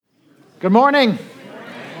Good morning.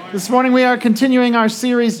 This morning we are continuing our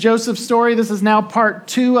series, Joseph's Story. This is now part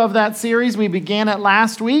 2 of that series. We began it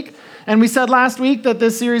last week, and we said last week that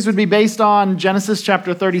this series would be based on Genesis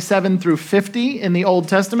chapter 37 through 50 in the Old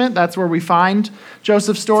Testament. That's where we find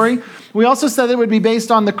Joseph's story. We also said it would be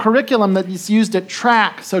based on the curriculum that is used at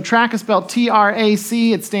TRAC. So TRAC is spelled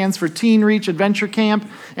T-R-A-C. It stands for Teen Reach Adventure Camp,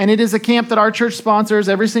 and it is a camp that our church sponsors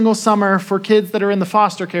every single summer for kids that are in the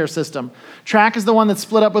foster care system. TRAC is the one that's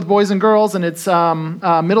split up with boys and girls, and it's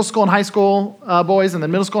middle school and high school boys and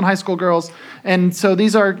then middle school and high school girls. And so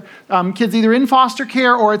these are kids either in foster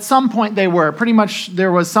care or at some point they were. Pretty much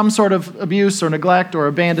there was some sort of abuse or neglect or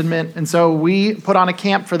abandonment. And so we put on a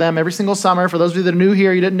camp for them every single summer. For those of you that are new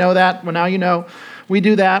here, you didn't know that. Well, now you know. We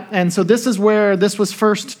do that. And so this is where this was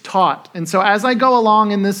first taught. And so as I go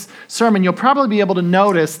along in this sermon, you'll probably be able to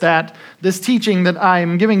notice that this teaching that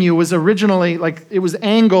I'm giving you was originally, it was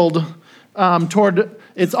angled toward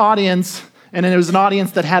its audience, and it was an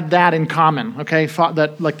audience that had that in common, okay?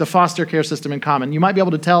 The foster care system in common. You might be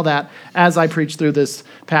able to tell that as I preach through this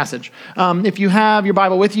passage. If you have your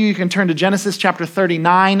Bible with you, you can turn to Genesis chapter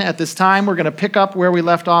 39 at this time. We're going to pick up where we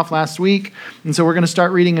left off last week, and so we're going to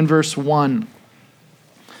start reading in verse 1.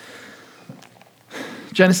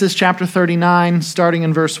 Genesis chapter 39, starting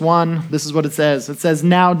in verse 1, this is what it says. It says,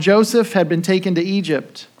 "Now Joseph had been taken to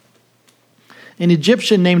Egypt. An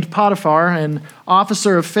Egyptian named Potiphar, an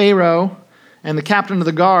officer of Pharaoh and the captain of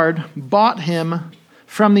the guard, bought him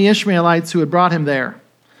from the Ishmaelites who had brought him there."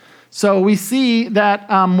 So we see that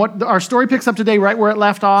what our story picks up today right where it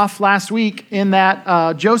left off last week, in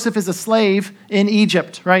that Joseph is a slave in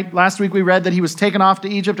Egypt, right? Last week we read that he was taken off to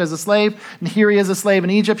Egypt as a slave, and here he is a slave in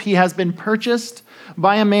Egypt. He has been purchased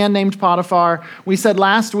by a man named Potiphar. We said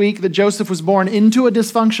last week that Joseph was born into a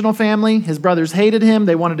dysfunctional family. His brothers hated him.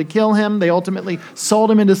 They wanted to kill him. They ultimately sold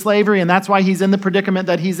him into slavery, and that's why he's in the predicament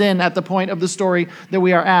that he's in at the point of the story that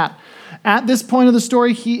we are at. At this point of the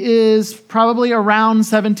story, he is probably around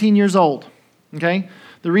 17 years old, okay?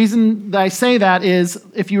 The reason that I say that is,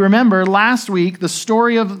 if you remember last week, the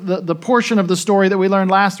story of the portion of the story that we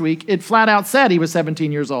learned last week, it flat out said he was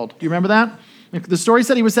 17 years old. Do you remember that? The story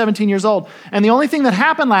said he was 17 years old. And the only thing that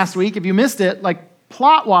happened last week, if you missed it,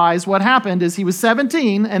 plot-wise, what happened is he was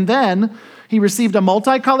 17, and then he received a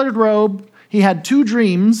multicolored robe, he had 2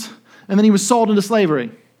 dreams, and then he was sold into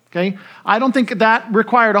slavery. Okay? I don't think that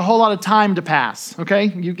required a whole lot of time to pass. Okay?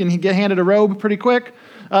 You can get handed a robe pretty quick.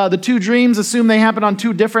 The 2 dreams, assume they happened on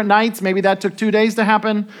 2 different nights. Maybe that took 2 days to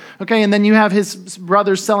happen. Okay, and then you have his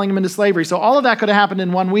brothers selling him into slavery. So all of that could have happened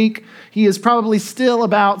in 1 week. He is probably still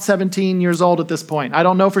about 17 years old at this point. I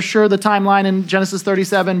don't know for sure the timeline in Genesis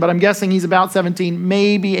 37, but I'm guessing he's about 17,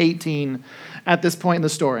 maybe 18 at this point in the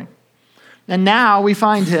story. And now we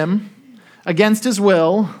find him, against his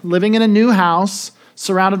will, living in a new house,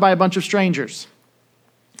 surrounded by a bunch of strangers.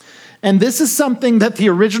 And this is something that the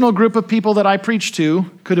original group of people that I preached to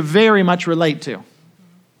could very much relate to.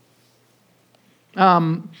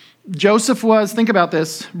 Joseph was, think about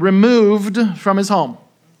this, removed from his home,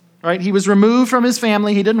 right? He was removed from his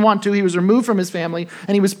family. He didn't want to. He was removed from his family,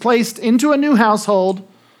 and he was placed into a new household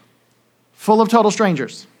full of total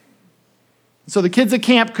strangers. So the kids at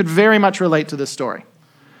camp could very much relate to this story.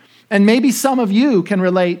 And maybe some of you can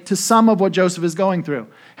relate to some of what Joseph is going through.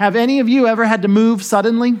 Have any of you ever had to move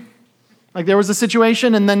suddenly? There was a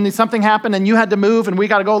situation and then something happened and you had to move and we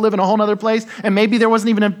got to go live in a whole other place, and maybe there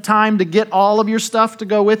wasn't even time to get all of your stuff to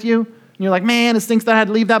go with you. And you're like, man, it stinks that I had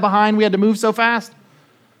to leave that behind. We had to move so fast.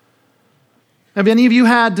 Have any of you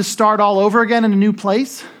had to start all over again in a new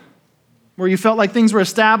place where you felt like things were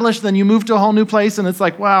established, then you moved to a whole new place and it's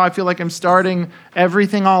like, wow, I feel like I'm starting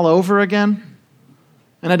everything all over again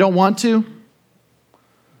and I don't want to?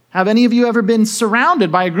 Have any of you ever been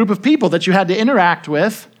surrounded by a group of people that you had to interact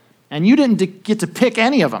with and you didn't get to pick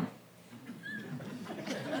any of them?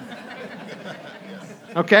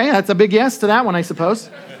 Okay, that's a big yes to that one, I suppose.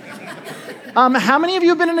 How many of you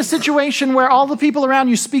have been in a situation where all the people around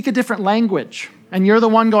you speak a different language and you're the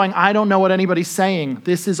one going, I don't know what anybody's saying.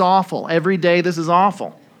 This is awful. Every day this is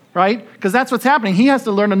awful, right? Because that's what's happening. He has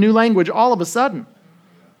to learn a new language all of a sudden.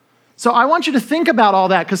 So I want you to think about all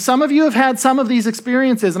that, because some of you have had some of these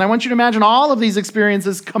experiences, and I want you to imagine all of these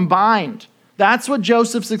experiences combined. That's what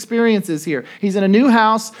Joseph's experience is here. He's in a new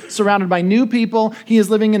house, surrounded by new people. He is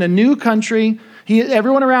living in a new country.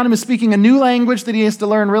 Everyone around him is speaking a new language that he has to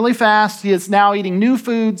learn really fast. He is now eating new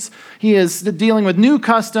foods. He is dealing with new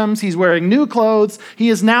customs. He's wearing new clothes. He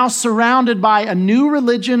is now surrounded by a new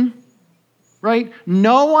religion, right?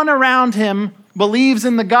 No one around him believes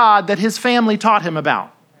in the God that his family taught him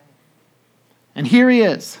about. And here he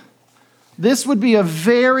is. This would be a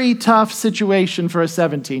very tough situation for a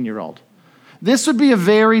 17-year-old. This would be a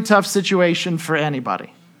very tough situation for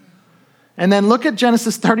anybody. And then look at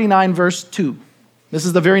Genesis 39, verse 2. This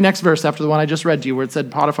is the very next verse after the one I just read to you where it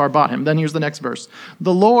said Potiphar bought him. Then here's the next verse.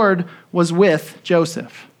 The Lord was with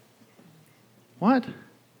Joseph. What?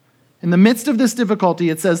 In the midst of this difficulty,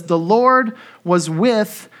 it says, the Lord was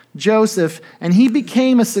with Joseph, and he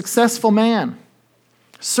became a successful man,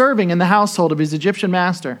 serving in the household of his Egyptian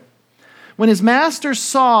master. When his master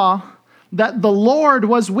saw that the Lord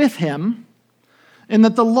was with him, and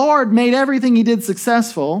that the Lord made everything he did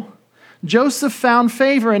successful, Joseph found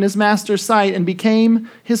favor in his master's sight and became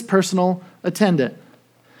his personal attendant.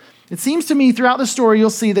 It seems to me throughout the story you'll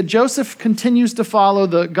see that Joseph continues to follow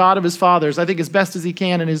the God of his fathers, I think as best as he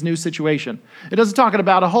can in his new situation. It doesn't talk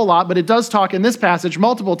about a whole lot, but it does talk in this passage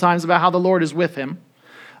multiple times about how the Lord is with him.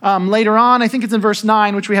 Later on, I think it's in verse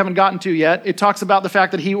 9, which we haven't gotten to yet, it talks about the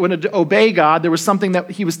fact that he wanted to obey God. There was something that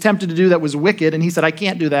he was tempted to do that was wicked, and he said, I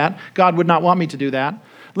can't do that. God would not want me to do that.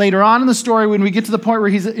 Later on in the story, when we get to the point where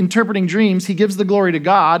he's interpreting dreams, he gives the glory to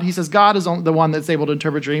God. He says God is the one that's able to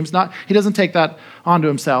interpret dreams. He doesn't take that onto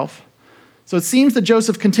himself. So it seems that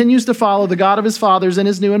Joseph continues to follow the God of his fathers in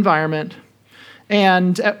his new environment.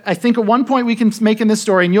 And I think at one point we can make in this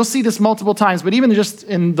story, and you'll see this multiple times, but even just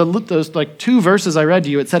in those like 2 verses I read to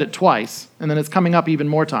you, it said it twice, and then it's coming up even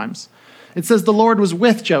more times. It says the Lord was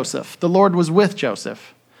with Joseph. The Lord was with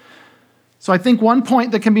Joseph. So I think one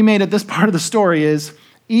point that can be made at this part of the story is,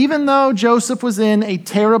 even though Joseph was in a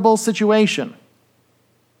terrible situation,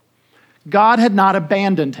 God had not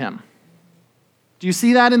abandoned him. Do you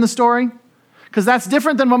see that in the story? Because that's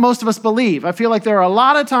different than what most of us believe. I feel like there are a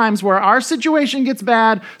lot of times where our situation gets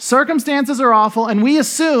bad, circumstances are awful, and we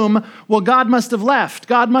assume, well, God must have left.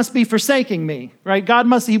 God must be forsaking me, right?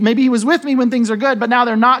 Maybe he was with me when things are good, but now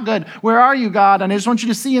they're not good. Where are you, God? And I just want you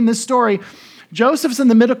to see in this story, Joseph's in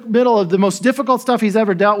the middle of the most difficult stuff he's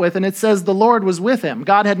ever dealt with, and it says the Lord was with him.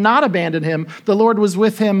 God had not abandoned him. The Lord was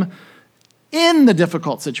with him in the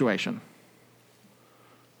difficult situation.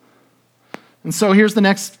 And so here's the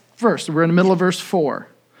next verse. We're in the middle of verse 4.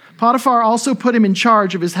 Potiphar also put him in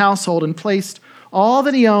charge of his household and placed all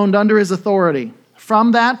that he owned under his authority.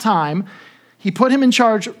 From the time that he put him in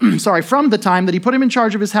charge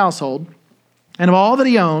of his household and of all that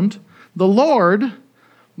he owned, the Lord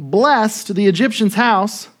blessed the Egyptian's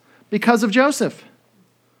house because of Joseph.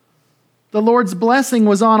 The Lord's blessing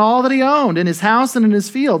was on all that he owned, in his house and in his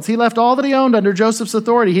fields. He left all that he owned under Joseph's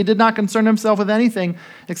authority. He did not concern himself with anything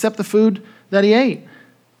except the food that he ate.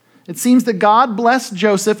 It seems that God blessed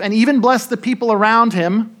Joseph and even blessed the people around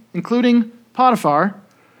him, including Potiphar,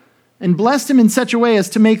 and blessed him in such a way as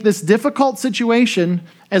to make this difficult situation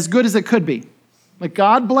as good as it could be. Like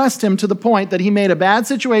God blessed him to the point that he made a bad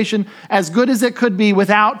situation as good as it could be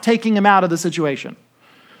without taking him out of the situation.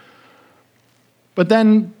 But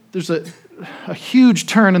then there's a huge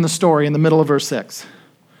turn in the story in the middle of verse 6.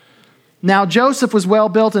 Now Joseph was well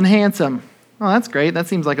built and handsome. Oh, that's great. That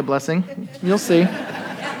seems like a blessing. You'll see.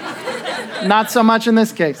 Not so much in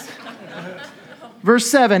this case. Verse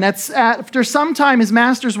 7, after some time his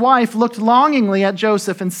master's wife looked longingly at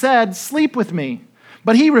Joseph and said, "Sleep with me."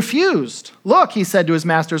 But he refused. "Look," he said to his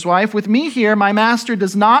master's wife, "with me here, my master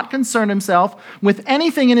does not concern himself with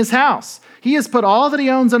anything in his house. He has put all that he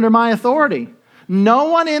owns under my authority. No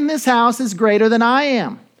one in this house is greater than I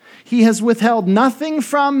am. He has withheld nothing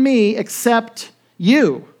from me except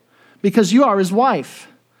you, because you are his wife.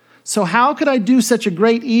 So how could I do such a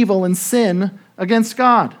great evil and sin against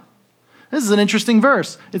God?" This is an interesting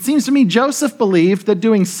verse. It seems to me Joseph believed that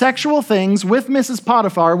doing sexual things with Mrs.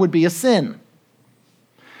 Potiphar would be a sin.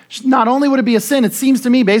 Not only would it be a sin, it seems to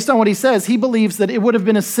me, based on what he says, he believes that it would have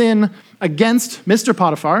been a sin against Mr.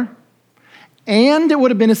 Potiphar, and it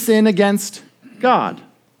would have been a sin against God.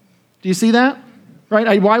 Do you see that?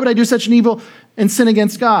 Right? Why would I do such an evil and sin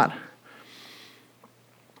against God?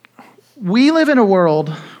 We live in a world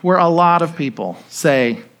where a lot of people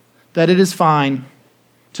say that it is fine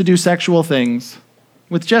to do sexual things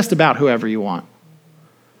with just about whoever you want.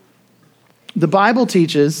 The Bible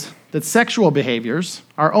teaches that sexual behaviors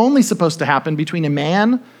are only supposed to happen between a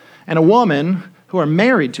man and a woman who are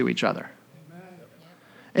married to each other.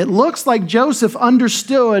 It looks like Joseph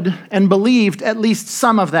understood and believed at least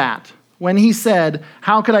some of that when he said,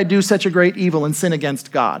 "How could I do such a great evil and sin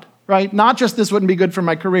against God?" Right? Not just this wouldn't be good for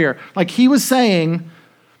my career. Like he was saying,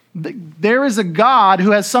 there is a God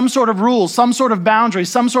who has some sort of rules, some sort of boundary,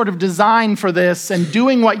 some sort of design for this, and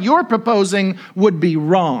doing what you're proposing would be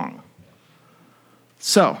wrong.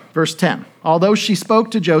 So, verse 10, although she spoke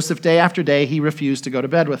to Joseph day after day, he refused to go to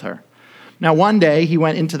bed with her. Now one day he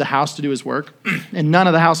went into the house to do his work, and none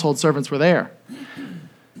of the household servants were there.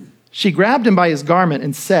 She grabbed him by his garment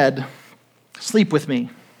and said, sleep with me."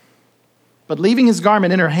 But leaving his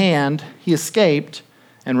garment in her hand, he escaped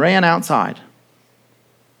and ran outside.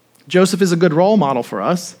 Joseph is a good role model for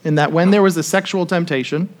us in that when there was a sexual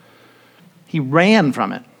temptation, he ran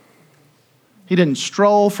from it. He didn't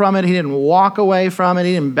stroll from it. He didn't walk away from it.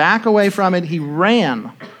 He didn't back away from it. He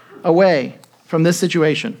ran away from this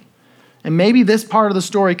situation. And maybe this part of the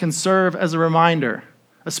story can serve as a reminder,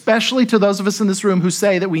 especially to those of us in this room who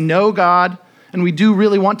say that we know God and we do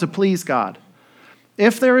really want to please God.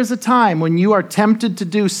 If there is a time when you are tempted to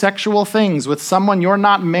do sexual things with someone you're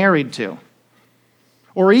not married to,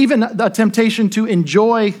 or even a temptation to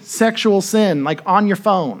enjoy sexual sin, like on your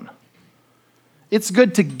phone, it's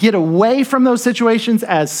good to get away from those situations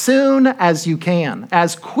as soon as you can,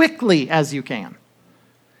 as quickly as you can.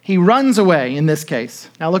 He runs away in this case.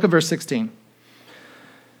 Now look at verse 16.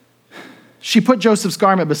 She put Joseph's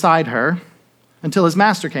garment beside her until his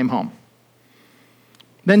master came home.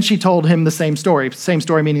 Then she told him the same story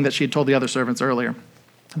meaning that she had told the other servants earlier.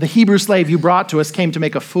 "The Hebrew slave you brought to us came to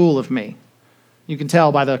make a fool of me." You can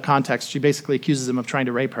tell by the context, she basically accuses him of trying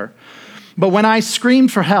to rape her. "But when I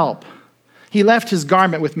screamed for help, he left his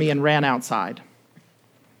garment with me and ran outside."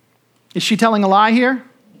 Is she telling a lie here?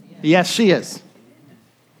 Yes, she is.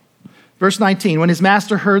 Verse 19, when his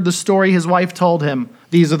master heard the story his wife told him,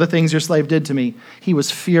 "These are the things your slave did to me," he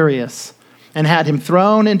was furious and had him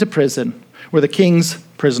thrown into prison where the king's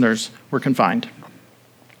prisoners were confined.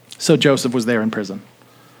 So Joseph was there in prison.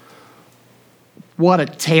 What a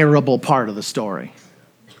terrible part of the story.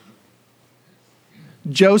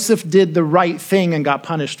 Joseph did the right thing and got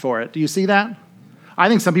punished for it. Do you see that? I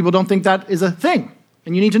think some people don't think that is a thing.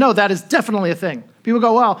 And you need to know that is definitely a thing. People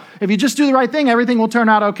go, well, if you just do the right thing, everything will turn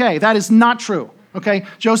out okay. That is not true, okay?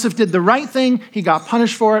 Joseph did the right thing. He got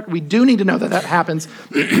punished for it. We do need to know that that happens.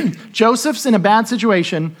 Joseph's in a bad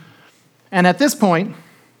situation. And at this point,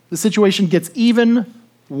 the situation gets even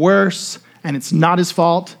worse. And it's not his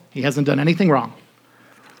fault. He hasn't done anything wrong.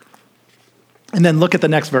 And then look at the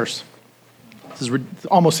next verse.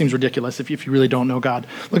 Almost seems ridiculous if you really don't know God.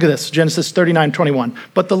 Look at this, Genesis 39:21.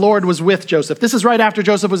 "But the Lord was with Joseph." This is right after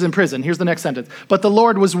Joseph was in prison. Here's the next sentence. "But the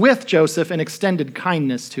Lord was with Joseph and extended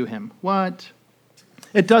kindness to him." What?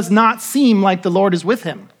 It does not seem like the Lord is with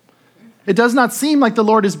him. It does not seem like the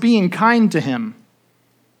Lord is being kind to him.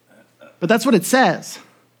 But that's what it says.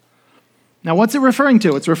 Now, what's it referring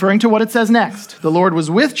to? It's referring to what it says next. "The Lord was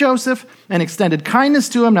with Joseph and extended kindness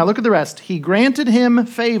to him." Now look at the rest. "He granted him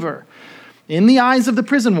favor in the eyes of the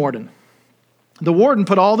prison warden. The warden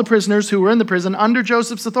put all the prisoners who were in the prison under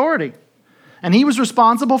Joseph's authority, and he was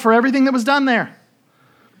responsible for everything that was done there.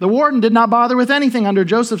 The warden did not bother with anything under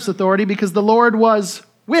Joseph's authority because the Lord was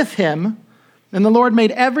with him, and the Lord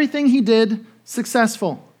made everything he did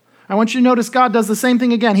successful." I want you to notice God does the same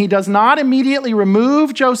thing again. He does not immediately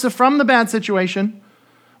remove Joseph from the bad situation,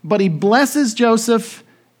 but he blesses Joseph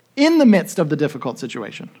in the midst of the difficult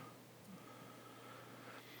situation.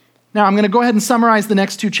 Now, I'm going to go ahead and summarize the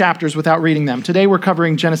next two chapters without reading them. Today, we're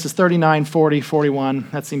covering Genesis 39, 40, 41.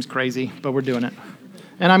 That seems crazy, but we're doing it.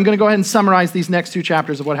 And I'm going to go ahead and summarize these next two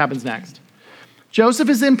chapters of what happens next. Joseph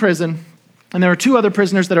is in prison, and there are two other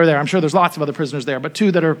prisoners that are there. I'm sure there's lots of other prisoners there, but two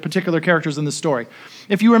that are particular characters in this story.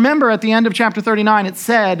 If you remember, at the end of chapter 39, it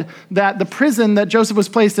said that the prison that Joseph was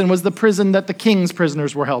placed in was the prison that the king's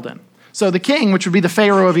prisoners were held in. So the king, which would be the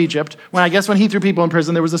Pharaoh of Egypt, when he threw people in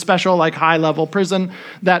prison, there was a special high-level prison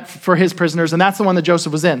that for his prisoners, and that's the one that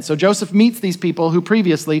Joseph was in. So Joseph meets these people who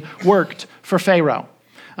previously worked for Pharaoh.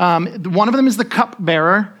 One of them is the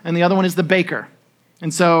cupbearer, and the other one is the baker.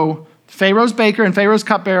 And so Pharaoh's baker and Pharaoh's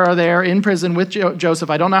cupbearer are there in prison with Joseph.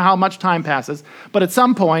 I don't know how much time passes, but at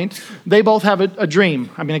some point, they both have a dream.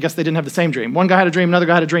 I mean, I guess they didn't have the same dream. One guy had a dream, another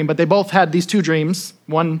guy had a dream, but they both had these two dreams,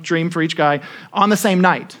 one dream for each guy, on the same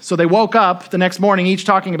night. So they woke up the next morning, each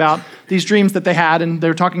talking about these dreams that they had, and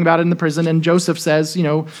they're talking about it in the prison, and Joseph says,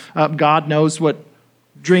 God knows what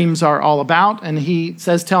dreams are all about, and he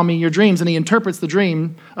says, "Tell me your dreams," and he interprets the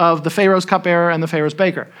dream of the Pharaoh's cupbearer and the Pharaoh's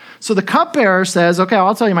baker. So the cupbearer says, "Okay,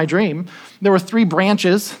 I'll tell you my dream. There were 3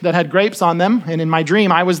 branches that had grapes on them, and in my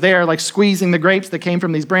dream, I was there squeezing the grapes that came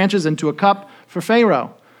from these branches into a cup for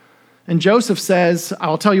Pharaoh." And Joseph says,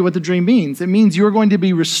 "I'll tell you what the dream means. It means you're going to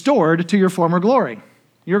be restored to your former glory.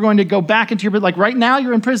 You're going to go back into your, right now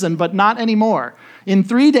you're in prison, but not anymore. In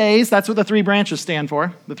 3 days," that's what the 3 branches stand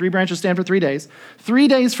for. The 3 branches stand for 3 days. 3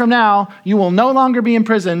 days from now, you will no longer be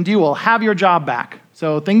imprisoned. You will have your job back.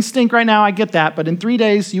 So things stink right now, I get that. But in 3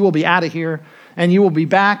 days, you will be out of here, and you will be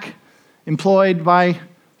back employed by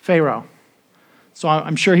Pharaoh. So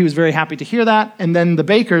I'm sure he was very happy to hear that. And then the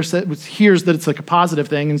baker hears that it's a positive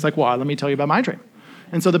thing, and he's like, "Well, let me tell you about my dream.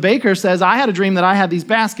 And so the baker says, I had a dream that I had these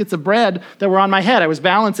baskets of bread that were on my head. I was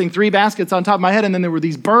balancing 3 baskets on top of my head, and then there were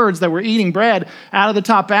these birds that were eating bread out of the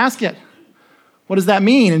top basket. What does that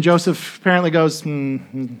mean? And Joseph apparently goes,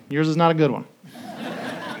 yours is not a good one.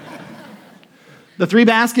 The 3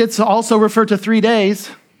 baskets also refer to 3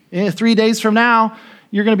 days. 3 days from now,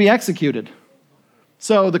 you're going to be executed.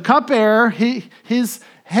 So the cupbearer, his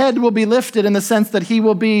head will be lifted in the sense that he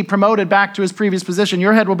will be promoted back to his previous position.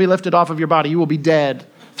 Your head will be lifted off of your body. You will be dead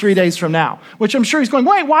 3 days from now. Which I'm sure he's going,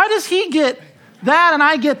 wait, why does he get that and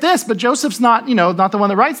I get this? But Joseph's not the one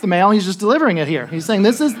that writes the mail. He's just delivering it here. He's saying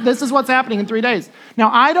this is what's happening in 3 days.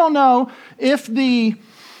 Now, I don't know if the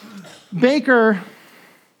baker,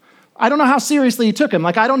 I don't know how seriously he took him.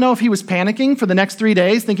 Like, I don't know if he was panicking for the next 3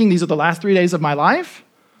 days, thinking these are the last 3 days of my life.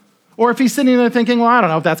 Or if he's sitting there thinking, well, I don't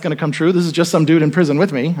know if that's going to come true. This is just some dude in prison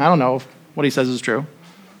with me. I don't know if what he says is true.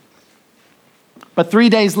 But 3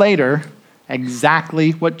 days later,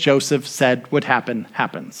 exactly what Joseph said would happen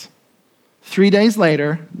happens. 3 days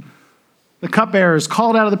later, the cupbearer is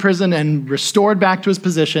called out of the prison and restored back to his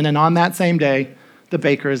position, and on that same day, the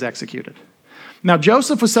baker is executed. Now,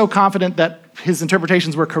 Joseph was so confident that his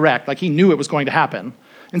interpretations were correct, like he knew it was going to happen.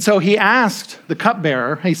 And so he asked the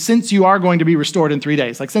cupbearer, hey, since you are going to be restored in 3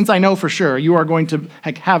 days, like since I know for sure you are going to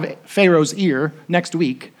have Pharaoh's ear next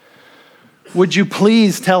week, would you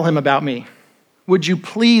please tell him about me? Would you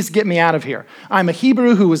please get me out of here? I'm a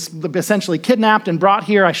Hebrew who was essentially kidnapped and brought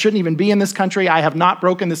here. I shouldn't even be in this country. I have not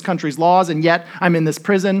broken this country's laws, and yet I'm in this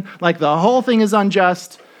prison. Like the whole thing is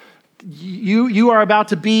unjust. You are about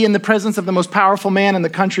to be in the presence of the most powerful man in the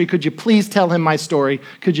country. Could you please tell him my story?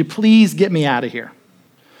 Could you please get me out of here?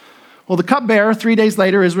 Well, the cupbearer 3 days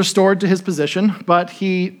later is restored to his position, but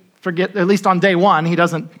at least on day 1, he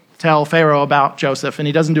doesn't tell Pharaoh about Joseph, and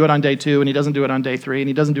he doesn't do it on day 2, and he doesn't do it on day 3, and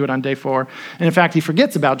he doesn't do it on day 4. And in fact, he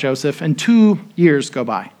forgets about Joseph, and 2 years go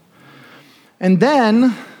by. And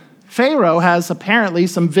then Pharaoh has apparently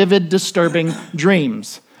some vivid, disturbing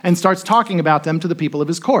dreams and starts talking about them to the people of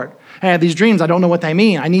his court. I had these dreams. I don't know what they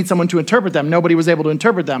mean. I need someone to interpret them. Nobody was able to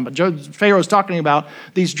interpret them. But Pharaoh's talking about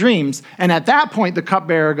these dreams. And at that point, the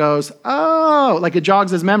cupbearer goes, oh, like it jogs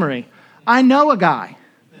his memory. I know a guy.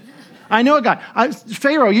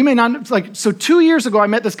 Pharaoh, you may not, so 2 years ago, I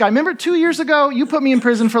met this guy. Remember 2 years ago, you put me in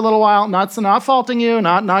prison for a little while. Not faulting you,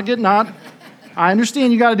 I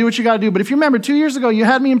understand you got to do what you got to do. But if you remember 2 years ago, you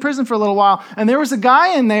had me in prison for a little while, and there was a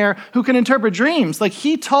guy in there who can interpret dreams. Like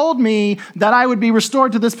he told me that I would be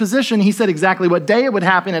restored to this position. He said exactly what day it would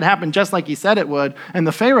happen. It happened just like he said it would. And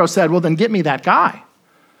the Pharaoh said, well, then get me that guy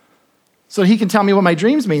so he can tell me what my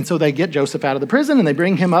dreams mean. So they get Joseph out of the prison and they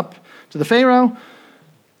bring him up to the Pharaoh.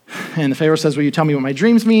 And the Pharaoh says, will you tell me what my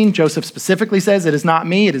dreams mean? Joseph specifically says, it is not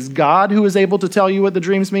me, it is God who is able to tell you what the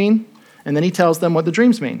dreams mean. And then he tells them what the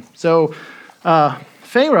dreams mean. So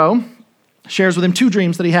Pharaoh shares with him 2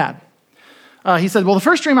 dreams that he had. He said, well, the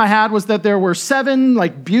first dream I had was that there were 7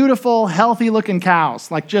 beautiful, healthy-looking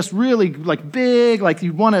cows, just really big,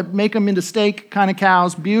 you'd want to make them into steak kind of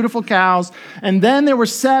cows, beautiful cows. And then there were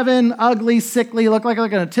 7 ugly, sickly, look like they're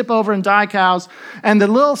going to tip over and die cows. And the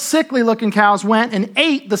little sickly-looking cows went and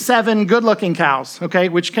ate the 7 good-looking cows, okay,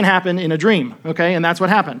 which can happen in a dream, okay? And that's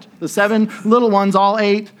what happened. The 7 little ones all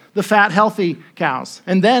ate the fat, healthy cows.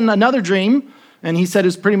 And then another dream, and he said it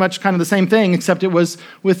was pretty much kind of the same thing, except it was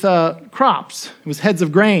with crops. It was heads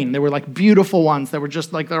of grain. They were beautiful ones that were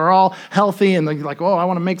just they were all healthy and oh, I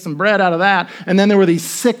want to make some bread out of that. And then there were these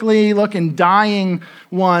sickly-looking, dying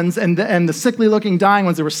ones, and the sickly-looking, dying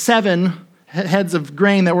ones, there were 7 heads of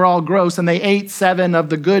grain that were all gross, and they ate 7 of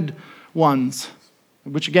the good ones,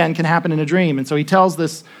 which again can happen in a dream. And so he tells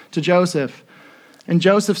this to Joseph, and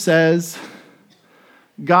Joseph says,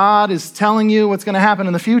 God is telling you what's going to happen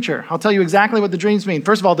in the future. I'll tell you exactly what the dreams mean.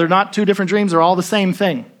 First of all, they're not 2 different dreams. They're all the same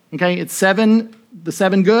thing. Okay? It's 7, the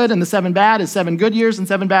 7 good and the 7 bad is 7 good years and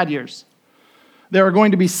 7 bad years. There are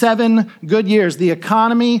going to be 7 good years. The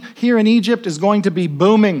economy here in Egypt is going to be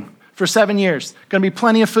booming for 7 years. Going to be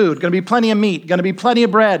plenty of food, going to be plenty of meat, going to be plenty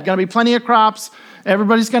of bread, going to be plenty of crops.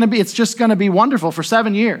 It's just going to be wonderful for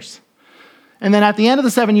 7 years. And then at the end of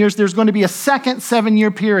the 7 years, there's going to be a second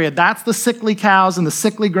 7-year period. That's the sickly cows and the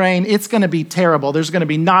sickly grain. It's going to be terrible. There's going to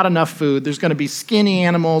be not enough food. There's going to be skinny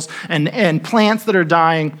animals and plants that are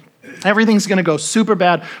dying. Everything's going to go super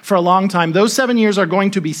bad for a long time. Those 7 years are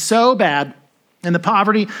going to be so bad, and the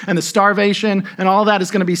poverty and the starvation and all that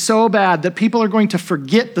is going to be so bad that people are going to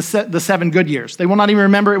forget the 7 good years. They will not even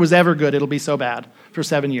remember it was ever good. It'll be so bad for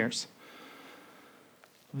 7 years.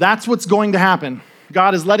 That's what's going to happen.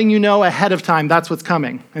 God is letting you know ahead of time that's what's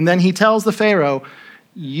coming. And then he tells the Pharaoh,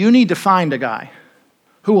 you need to find a guy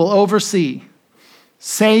who will oversee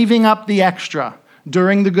saving up the extra,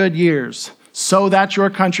 during the good years so that your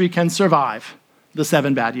country can survive the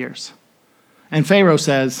 7 bad years. And Pharaoh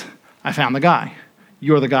says, I found the guy.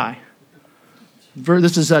 You're the guy.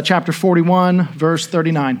 This is chapter 41, verse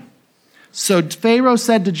 39. So Pharaoh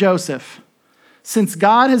said to Joseph, since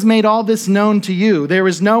God has made all this known to you, there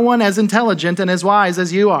is no one as intelligent and as wise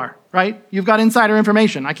as you are, right? You've got insider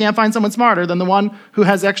information. I can't find someone smarter than the one who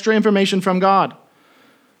has extra information from God.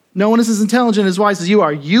 No one is as intelligent, as wise as you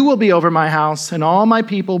are. You will be over my house, and all my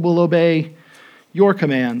people will obey your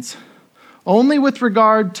commands. Only with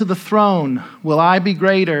regard to the throne will I be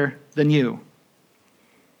greater than you.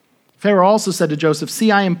 Pharaoh also said to Joseph,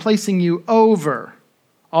 see, I am placing you over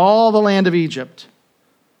all the land of Egypt.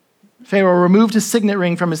 Pharaoh removed his signet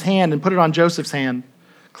ring from his hand and put it on Joseph's hand,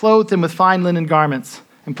 clothed him with fine linen garments,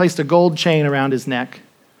 and placed a gold chain around his neck.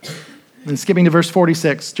 And skipping to verse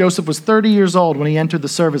 46, Joseph was 30 years old when he entered the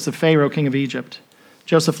service of Pharaoh, king of Egypt.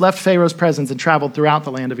 Joseph left Pharaoh's presence and traveled throughout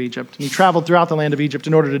the land of Egypt. And he traveled throughout the land of Egypt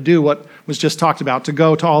in order to do what was just talked about, to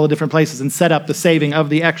go to all the different places and set up the saving of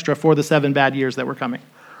the extra for the 7 bad years that were coming.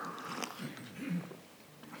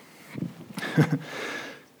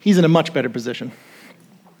 He's in a much better position.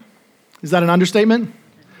 Is that an understatement?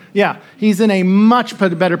 Yeah, he's in a much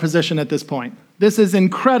better position at this point. This is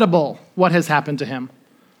incredible what has happened to him.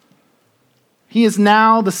 He is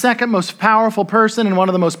now the second most powerful person in one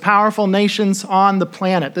of the most powerful nations on the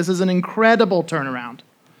planet. This is an incredible turnaround.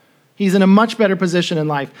 He's in a much better position in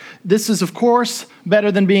life. This is, of course,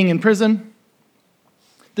 better than being in prison.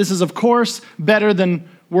 This is, of course, better than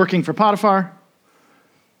working for Potiphar.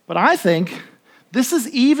 But I think this is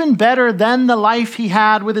even better than the life he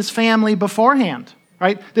had with his family beforehand,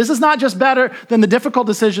 right? This is not just better than the difficult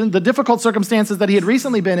decision, the difficult circumstances that he had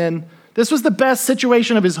recently been in. This was the best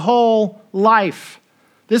situation of his whole life.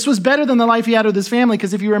 This was better than the life he had with his family,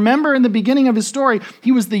 because if you remember in the beginning of his story,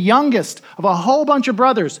 he was the youngest of a whole bunch of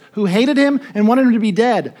brothers who hated him and wanted him to be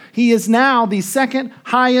dead. He is now the second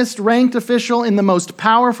highest ranked official in the most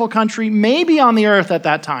powerful country, maybe on the earth at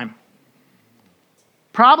that time.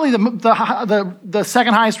 Probably the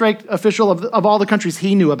second highest ranked official of all the countries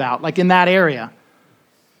he knew about, like in that area.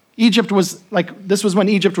 Egypt was this was when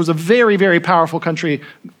Egypt was a very, very powerful country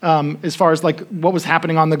as far as what was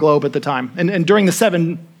happening on the globe at the time. And during the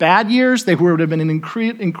 7 bad years, they would have been an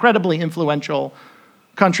incredibly influential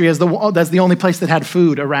country as the only place that had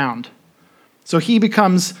food around. So he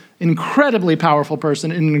becomes an incredibly powerful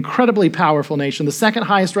person in an incredibly powerful nation, the second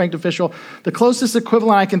highest ranked official. The closest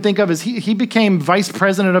equivalent I can think of is he became vice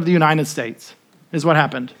president of the United States, is what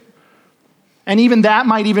happened. And even that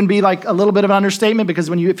might even be like a little bit of an understatement, because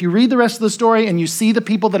if you read the rest of the story and you see the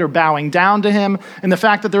people that are bowing down to him and the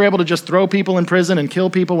fact that they're able to just throw people in prison and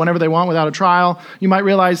kill people whenever they want without a trial, you might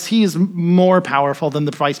realize he is more powerful than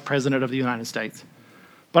the vice president of the United States.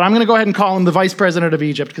 But I'm going to go ahead and call him the vice president of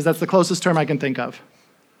Egypt, because that's the closest term I can think of.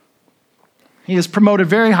 He is promoted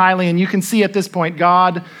very highly, and you can see at this point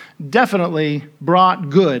God definitely brought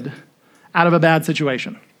good out of a bad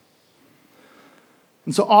situation.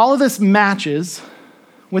 And so all of this matches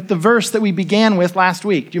with the verse that we began with last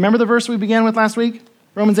week. Do you remember the verse we began with last week?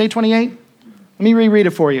 Romans 8:28? Let me reread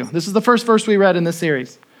it for you. This is the first verse we read in this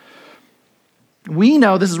series. We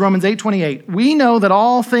know, this is Romans 8:28, we know that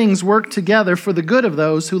all things work together for the good of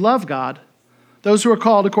those who love God, those who are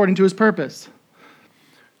called according to his purpose.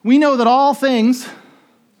 We know that all things,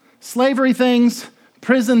 slavery things,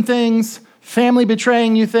 prison things, family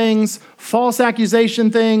betraying you things, false accusation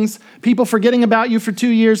things, people forgetting about you for 2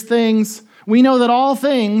 years things, we know that all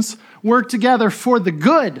things work together for the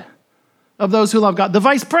good of those who love God. The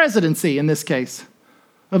vice presidency, in this case,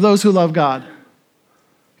 of those who love God.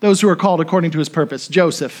 Those who are called according to his purpose.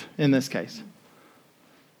 Joseph, in this case.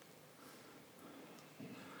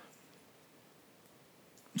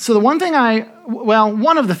 So one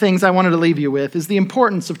of the things I wanted to leave you with is the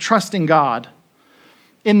importance of trusting God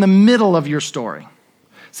in the middle of your story.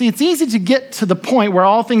 See, it's easy to get to the point where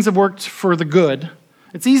all things have worked for the good.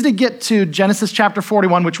 It's easy to get to Genesis chapter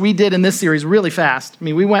 41, which we did in this series really fast. I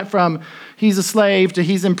mean, we went from he's a slave to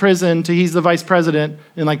he's in prison to he's the vice president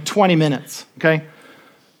in like 20 minutes, okay?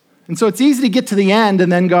 And so it's easy to get to the end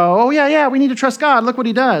and then go, oh yeah, we need to trust God. Look what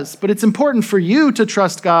he does. But it's important for you to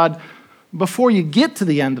trust God before you get to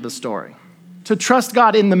the end of the story. To trust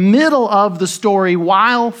God in the middle of the story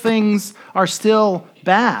while things are still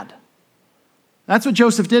bad. That's what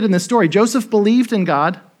Joseph did in this story. Joseph believed in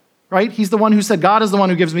God, right? He's the one who said, God is the one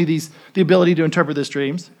who gives me the ability to interpret these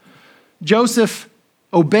dreams. Joseph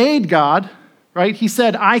obeyed God, right? He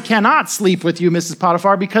said, I cannot sleep with you, Mrs.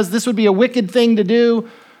 Potiphar, because this would be a wicked thing to do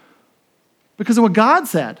because of what God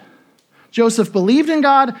said. Joseph believed in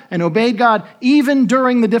God and obeyed God even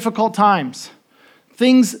during the difficult times.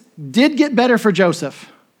 things did get better for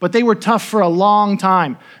Joseph, but they were tough for a long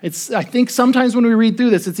time. I think sometimes when we read through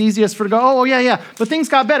this, it's easiest to go, oh, yeah, but things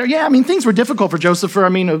got better. Yeah, things were difficult for Joseph for,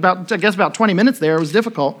 about 20 minutes there. It was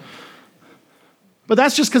difficult. But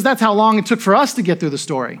that's just because that's how long it took for us to get through the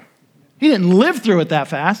story. He didn't live through it that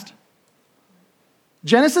fast.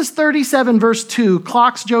 Genesis 37, verse 2,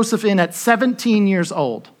 clocks Joseph in at 17 years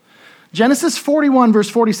old. Genesis 41, verse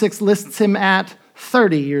 46, lists him at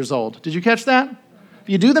 30 years old. Did you catch that? If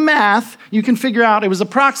you do the math, you can figure out it was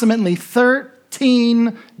approximately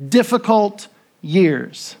 13 difficult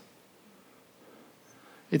years.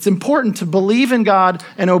 It's important to believe in God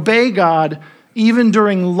and obey God even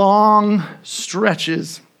during long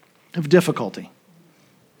stretches of difficulty.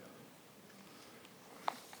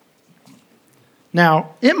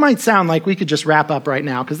 Now, it might sound like we could just wrap up right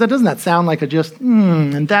now, because doesn't that sound like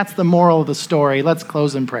and that's the moral of the story. Let's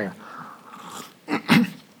close in prayer.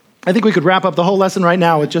 I think we could wrap up the whole lesson right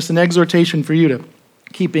now with just an exhortation for you to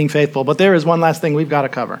keep being faithful. But there is one last thing we've got to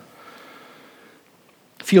cover.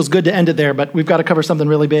 It feels good to end it there, but we've got to cover something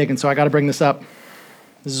really big, and so I got to bring this up.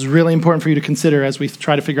 This is really important for you to consider as we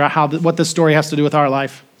try to figure out what this story has to do with our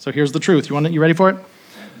life. So here's the truth. You ready for it?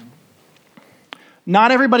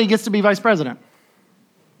 Not everybody gets to be vice president.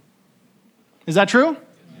 Is that true?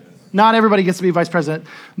 Yes. Not everybody gets to be vice president.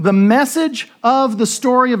 The message of the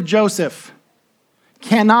story of Joseph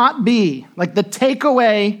cannot be, the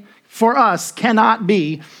takeaway for us cannot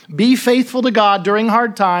be faithful to God during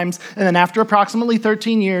hard times, and then after approximately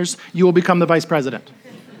 13 years, you will become the vice president.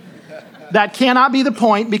 That cannot be the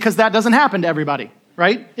point, because that doesn't happen to everybody,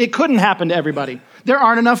 right? It couldn't happen to everybody. There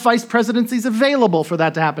aren't enough vice presidencies available for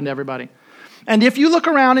that to happen to everybody. And if you look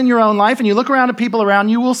around in your own life and you look around at people around,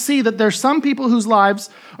 you will see that there's some people whose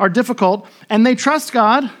lives are difficult and they trust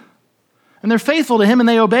God and they're faithful to Him and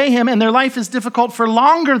they obey Him, and their life is difficult for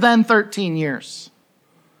longer than 13 years.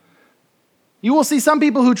 You will see some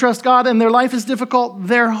people who trust God and their life is difficult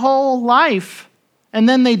their whole life, and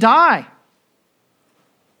then they die.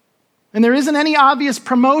 And there isn't any obvious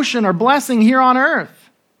promotion or blessing here on earth.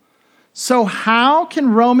 So how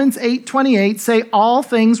can Romans 8:28 say all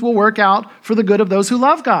things will work out for the good of those who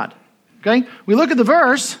love God? Okay? We look at the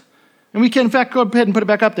verse, and we can, in fact, go ahead and put it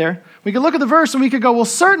back up there. We could look at the verse and we could go, well,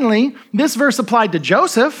 certainly this verse applied to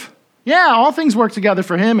Joseph. Yeah, all things work together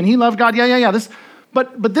for him, and he loved God. Yeah.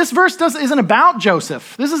 But this verse isn't about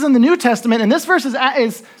Joseph. This is in the New Testament, and this verse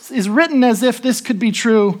is written as if this could be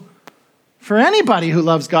true for anybody who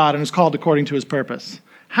loves God and is called according to His purpose.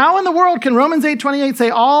 How in the world can Romans 8:28 say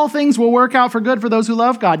all things will work out for good for those who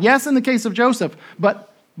love God? Yes, in the case of Joseph, but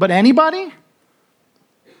anybody?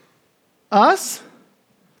 Us?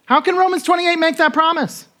 How can Romans 28 make that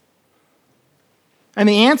promise? And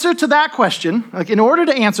the answer to that question, in order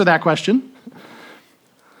to answer that question,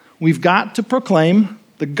 we've got to proclaim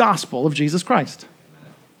the gospel of Jesus Christ.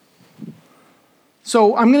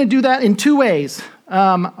 So I'm going to do that in two ways.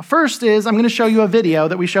 First is I'm going to show you a video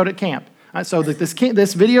that we showed at camp. So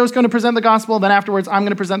this video is going to present the gospel. Then afterwards, I'm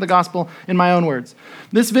going to present the gospel in my own words.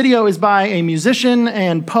 This video is by a musician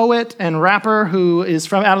and poet and rapper who is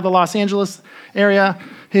from out of the Los Angeles area.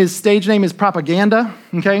 His stage name is Propaganda.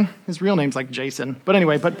 Okay, his real name's like Jason. But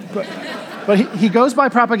anyway, but he goes by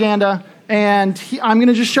Propaganda, and I'm going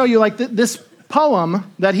to just show you this poem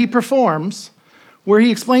that he performs, where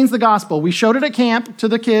he explains the gospel. We showed it at camp to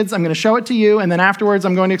the kids. I'm going to show it to you, and then afterwards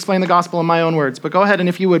I'm going to explain the gospel in my own words. But go ahead and,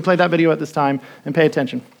 if you would, play that video at this time and pay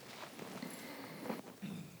attention.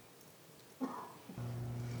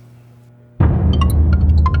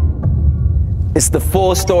 It's the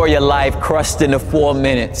full story of life crushed into 4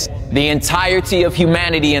 minutes. The entirety of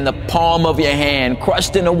humanity in the palm of your hand,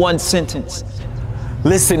 crushed into one sentence.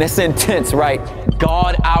 Listen, it's intense, right?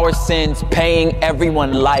 God, our sins, paying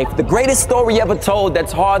everyone life. The greatest story ever told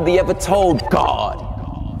that's hardly ever told. God.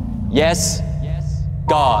 Yes,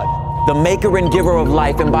 God. The maker and giver of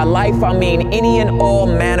life. And by life, I mean any and all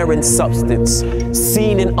manner and substance.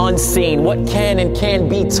 Seen and unseen. What can and can't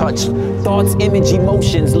be touched. Thoughts, image,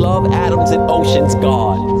 emotions, love, atoms, and oceans.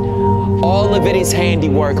 God. All of it is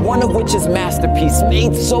handiwork, one of which is masterpiece,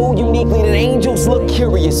 made so uniquely that angels look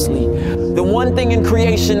curiously. The one thing in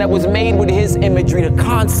creation that was made with His imagery, the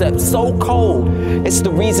concept so cold. It's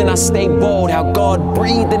the reason I stay bold, how God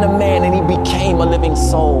breathed in a man and he became a living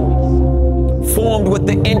soul. Formed with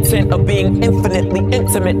the intent of being infinitely,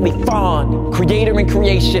 intimately fond. Creator and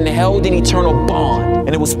creation held in eternal bond.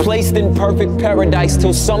 And it was placed in perfect paradise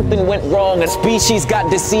till something went wrong. A species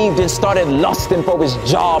got deceived and started lusting for his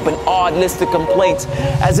job. An odd list of complaints,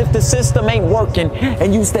 as if the system ain't working.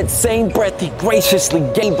 And used that same breath He graciously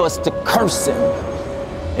gave us to curse Him.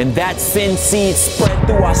 And that sin seed spread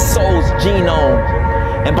through our soul's genome.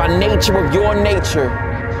 And by nature of your nature,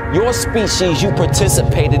 your species, you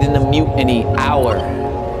participated in the mutiny, our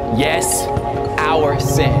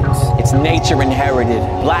sins. It's nature inherited.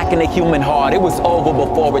 Black in the human heart, it was over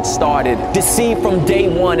before it started. Deceived from day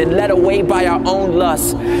one and led away by our own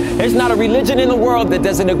lust. There's not a religion in the world that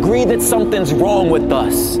doesn't agree that something's wrong with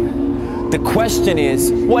us. The question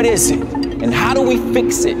is, what is it? And how do we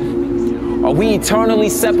fix it? Are we eternally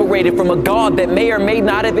separated from a God that may or may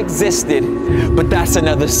not have existed? But that's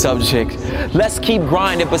another subject. Let's keep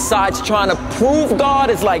grinding. Besides trying to prove God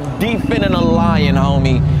is like defending a lion,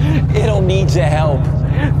 homie. It don't need your help.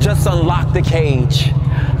 Just unlock the cage.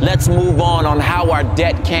 Let's move on how our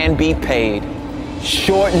debt can be paid.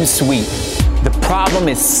 Short and sweet. The problem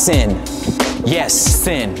is sin. Yes,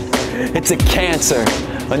 sin. It's a cancer,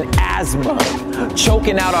 an asthma,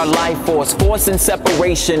 choking out our life force, forcing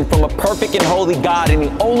separation from a perfect and holy God. And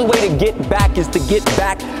the only way to get back is to get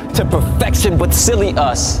back to perfection, but silly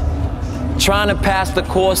us. Trying to pass the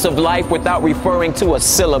course of life without referring to a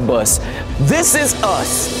syllabus. This is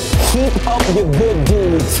us. Keep up your good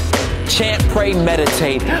deeds. Chant, pray,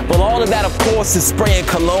 meditate. But all of that, of course, is spraying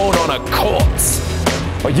cologne on a corpse.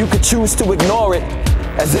 Or you could choose to ignore it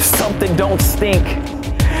as if something don't stink.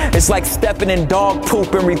 It's like stepping in dog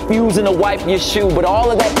poop and refusing to wipe your shoe, but all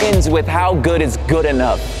of that ends with how good is good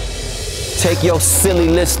enough. Take your silly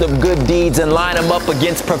list of good deeds and line them up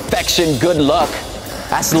against perfection, good luck.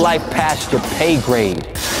 That's life past your pay grade.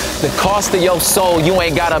 The cost of your soul, you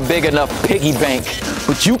ain't got a big enough piggy bank,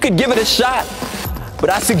 but you could give it a shot. But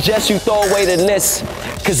I suggest you throw away the list,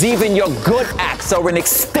 because even your good acts are an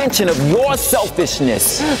extension of your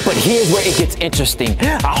selfishness. But here's where it gets interesting.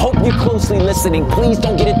 I hope you're closely listening. Please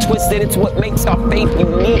don't get it twisted. It's what makes our faith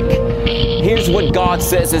unique. Here's what God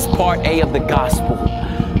says is part A of the gospel.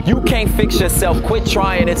 You can't fix yourself. Quit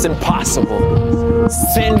trying. It's impossible.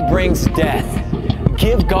 Sin brings death.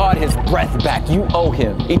 Give God his breath back. You owe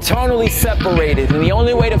him. Eternally separated. And the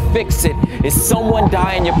only way to fix it is someone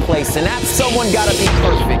die in your place. And that someone gotta be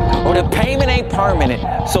perfect, or the payment ain't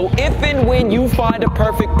permanent. So if and when you find a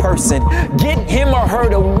perfect person, get him or her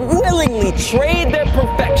to willingly trade their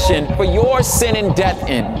perfection for your sin and death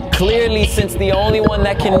in. Clearly, since the only one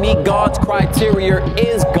that can meet God's criteria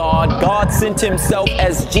is God, God sent himself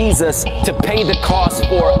as Jesus to pay the cost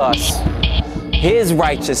for us. His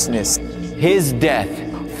righteousness, his death,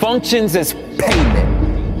 functions as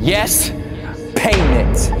payment. Yes,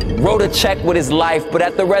 payment. Wrote a check with his life, but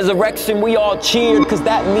at the resurrection we all cheered, because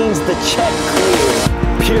that means the check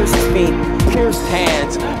cleared. Pierced feet, pierced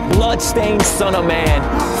hands, blood-stained son of man,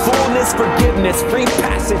 fullness, forgiveness, free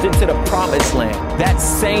passage into the promised land. That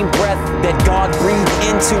same breath that God breathed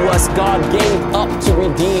into us, God gave up to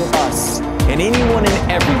redeem us. And anyone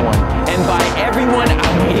and everyone, and by everyone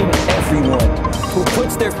I mean everyone, who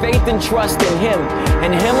puts their faith and trust in him,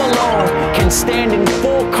 and him alone, can stand in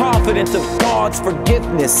full confidence of God's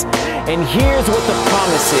forgiveness. And here's what the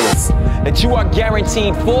promise is, that you are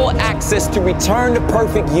guaranteed full access to return to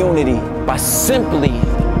perfect unity by simply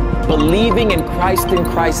believing in Christ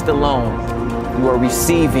alone. You are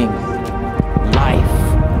receiving life.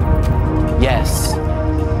 Yes,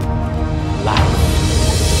 life.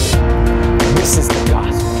 This is the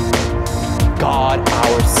gospel. God,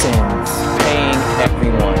 our sins, paying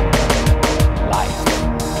everyone life.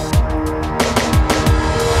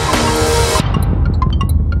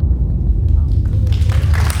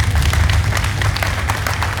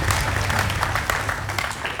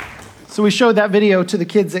 So we showed that video to the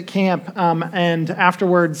kids at camp, and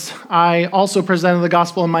afterwards I also presented the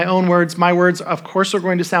gospel in my own words. My words, of course, are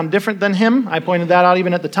going to sound different than him. I pointed that out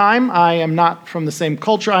even at the time. I am not from the same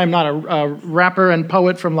culture. I'm not a rapper and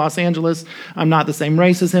poet from Los Angeles. I'm not the same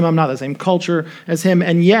race as him. I'm not the same culture as him.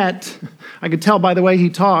 And yet, I could tell by the way he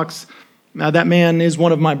talks, that man is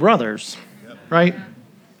one of my brothers, right?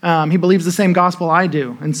 He believes the same gospel I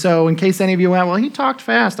do. And so in case any of you went, well, he talked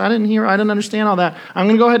fast. I didn't understand all that. I'm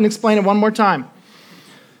going to go ahead and explain it one more time.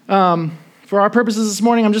 For our purposes this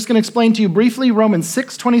morning, I'm just going to explain to you briefly Romans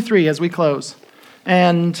 6:23 as we close.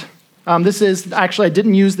 And this is, actually, I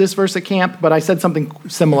didn't use this verse at camp, but I said something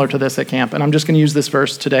similar to this at camp. And I'm just going to use this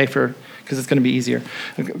verse today because it's going to be easier.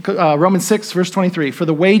 Romans 6, verse 23. For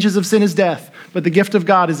the wages of sin is death, but the gift of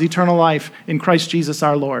God is eternal life in Christ Jesus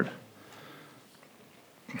our Lord.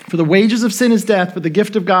 For the wages of sin is death, but the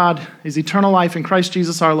gift of God is eternal life in Christ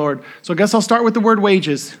Jesus our Lord. So I guess I'll start with the word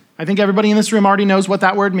wages. I think everybody in this room already knows what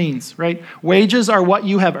that word means, right? Wages are what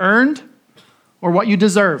you have earned or what you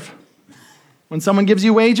deserve. When someone gives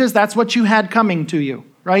you wages, that's what you had coming to you,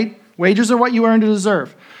 right? Wages are what you earned or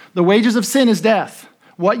deserve. The wages of sin is death.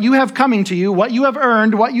 What you have coming to you, what you have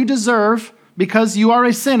earned, what you deserve because you are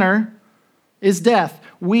a sinner is death.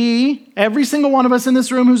 every single one of us in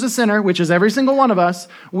this room who's a sinner, which is every single one of us,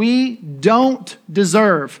 we don't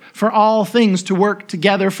deserve for all things to work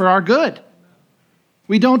together for our good.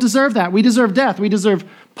 We don't deserve that. We deserve death. We deserve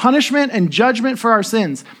punishment and judgment for our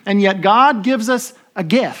sins. And yet God gives us a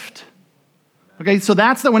gift. Okay, so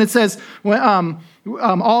that's when it says,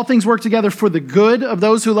 all things work together for the good of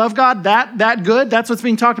those who love God. That good, that's what's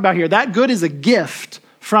being talked about here. That good is a gift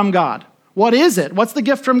from God. What is it? What's the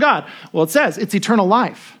gift from God? Well, it says it's eternal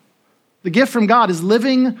life. The gift from God is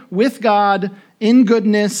living with God in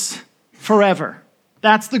goodness forever.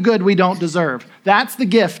 That's the good we don't deserve. That's the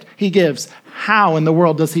gift he gives. How in the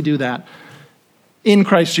world does he do that? In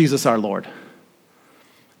Christ Jesus our Lord.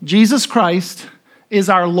 Jesus Christ is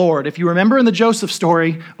our Lord. If you remember in the Joseph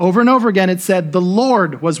story, over and over again, it said, the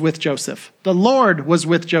Lord was with Joseph. The Lord was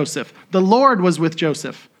with Joseph. The Lord was with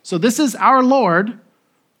Joseph. So this is our Lord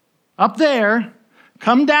up there,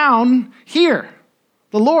 come down here.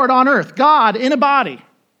 The Lord on earth, God in a body.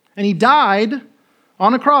 And he died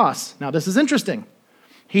on a cross. Now this is interesting.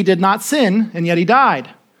 He did not sin, and yet he died.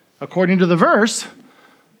 According to the verse,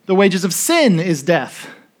 the wages of sin is death.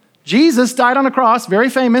 Jesus died on a cross, very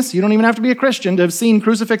famous. You don't even have to be a Christian to have seen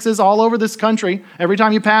crucifixes all over this country. Every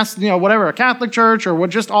time you pass, a Catholic church or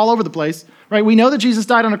just all over the place, right? We know that Jesus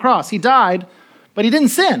died on a cross. He died, but he didn't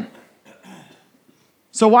sin.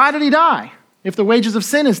 So why did he die? If the wages of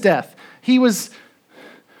sin is death, he was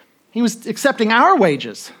accepting our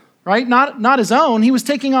wages, right? Not his own. He was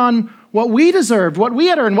taking on what we deserved, what we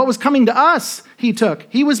had earned, what was coming to us, he took.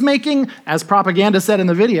 He was making, as propaganda said in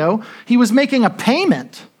the video, he was making a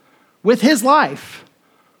payment with his life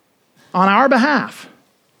on our behalf.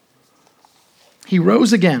 He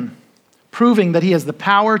rose again, proving that he has the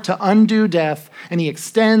power to undo death, and he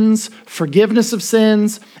extends forgiveness of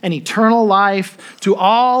sins and eternal life to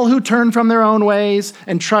all who turn from their own ways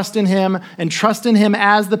and trust in him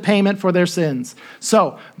as the payment for their sins.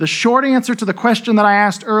 So the short answer to the question that I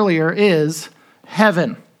asked earlier is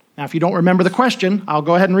heaven. Now, if you don't remember the question, I'll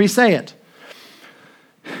go ahead and re-say it.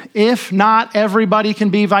 If not everybody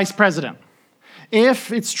can be vice president,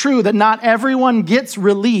 if it's true that not everyone gets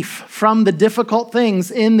relief from the difficult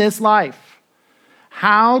things in this life,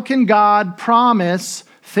 how can God promise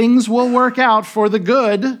things will work out for the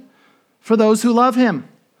good for those who love him?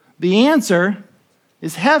 The answer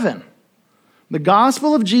is heaven. The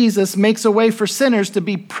gospel of Jesus makes a way for sinners to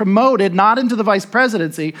be promoted, not into the vice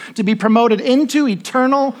presidency, to be promoted into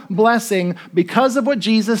eternal blessing because of what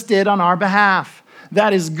Jesus did on our behalf.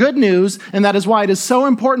 That is good news, and that is why it is so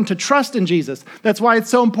important to trust in Jesus. That's why it's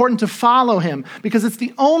so important to follow him, because it's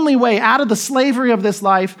the only way out of the slavery of this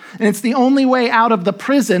life, and it's the only way out of the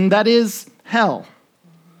prison that is hell.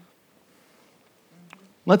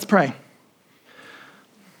 Let's pray.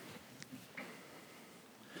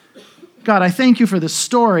 God, I thank you for this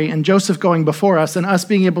story and Joseph going before us and us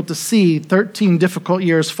being able to see 13 difficult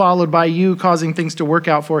years followed by you causing things to work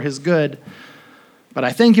out for his good. But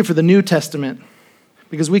I thank you for the New Testament,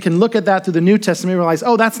 because we can look at that through the New Testament and realize,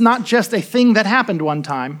 that's not just a thing that happened one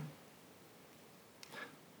time.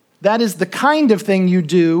 That is the kind of thing you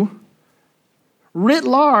do writ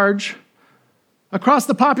large across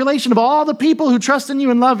the population of all the people who trust in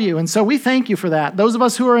you and love you. And so we thank you for that. Those of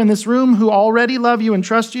us who are in this room who already love you and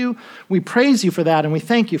trust you, we praise you for that and we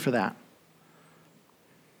thank you for that.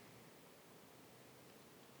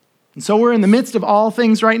 And so we're in the midst of all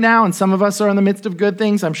things right now, and some of us are in the midst of good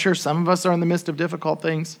things. I'm sure some of us are in the midst of difficult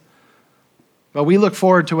things. But we look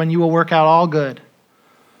forward to when you will work out all good.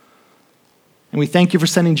 And we thank you for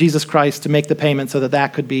sending Jesus Christ to make the payment so that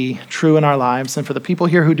that could be true in our lives. And for the people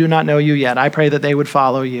here who do not know you yet, I pray that they would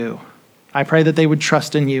follow you. I pray that they would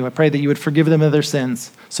trust in you. I pray that you would forgive them of their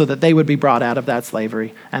sins so that they would be brought out of that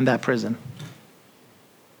slavery and that prison.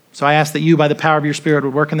 So I ask that you, by the power of your Spirit,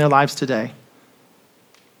 would work in their lives today.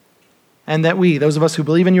 And that we, those of us who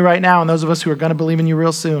believe in you right now and those of us who are going to believe in you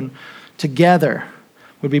real soon, together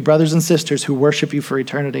would be brothers and sisters who worship you for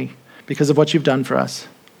eternity because of what you've done for us.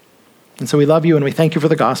 And so we love you and we thank you for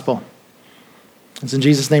the gospel. It's in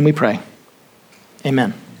Jesus' name we pray.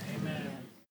 Amen.